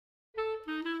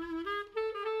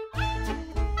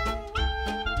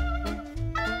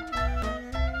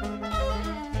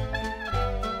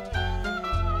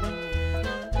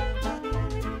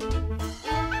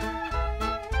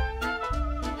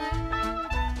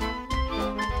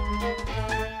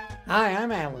Hi,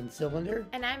 I'm Alan Cylinder.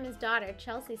 And I'm his daughter,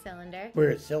 Chelsea Cylinder.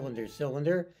 We're at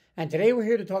Cylinder, and today we're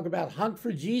here to talk about Honk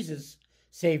for Jesus,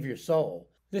 Save Your Soul.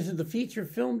 This is the feature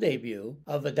film debut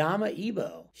of Adama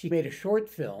Ebo. She made a short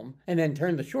film and then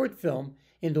turned the short film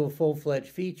into a full-fledged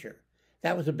feature.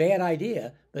 That was a bad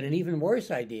idea, but an even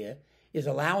worse idea is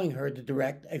allowing her to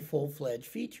direct a full-fledged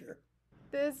feature.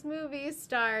 This movie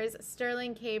stars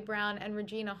Sterling K. Brown and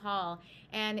Regina Hall,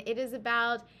 and it is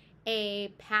about a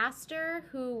pastor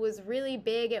who was really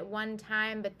big at one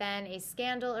time, but then a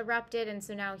scandal erupted, and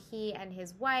so now he and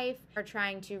his wife are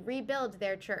trying to rebuild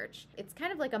their church. It's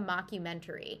kind of like a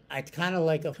mockumentary. It's kind of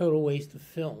like a total waste of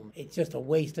film. It's just a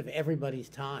waste of everybody's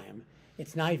time.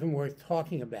 It's not even worth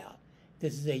talking about.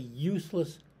 This is a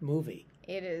useless movie.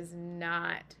 It is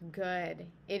not good.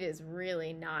 It is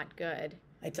really not good.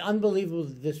 It's unbelievable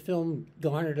that this film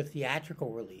garnered a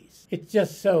theatrical release. It's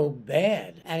just so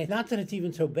bad. And it's not that it's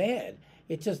even so bad.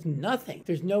 It's just nothing.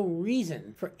 There's no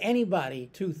reason for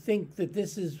anybody to think that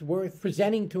this is worth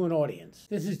presenting to an audience.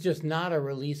 This is just not a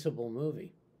releasable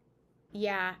movie.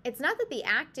 Yeah, it's not that the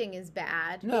acting is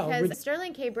bad, No, because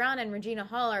Sterling K. Brown and Regina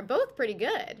Hall are both pretty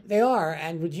good. They are,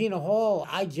 and Regina Hall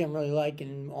I generally like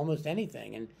in almost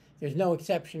anything, and there's no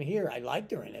exception here. I liked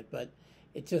her in it, but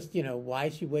it's just, why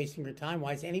is she wasting her time?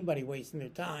 Why is anybody wasting their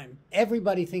time?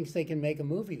 Everybody thinks they can make a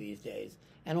movie these days,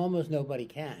 and almost nobody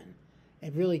can.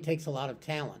 It really takes a lot of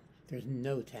talent. There's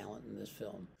no talent in this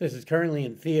film. This is currently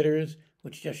in theaters,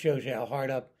 which just shows you how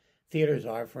hard up theaters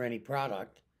are for any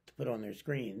product to put on their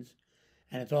screens.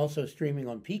 And it's also streaming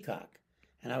on Peacock.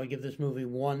 And I would give this movie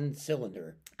 1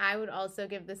 cylinder. I would also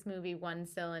give this movie 1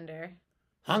 cylinder.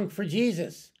 Honk for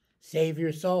Jesus. Save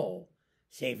your soul.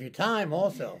 Save your time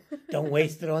also. Don't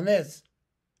waste it on this.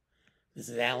 This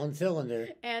is Alan Cylinder.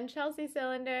 And Chelsea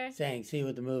Cylinder. Saying see you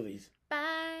at the movies.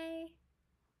 Bye.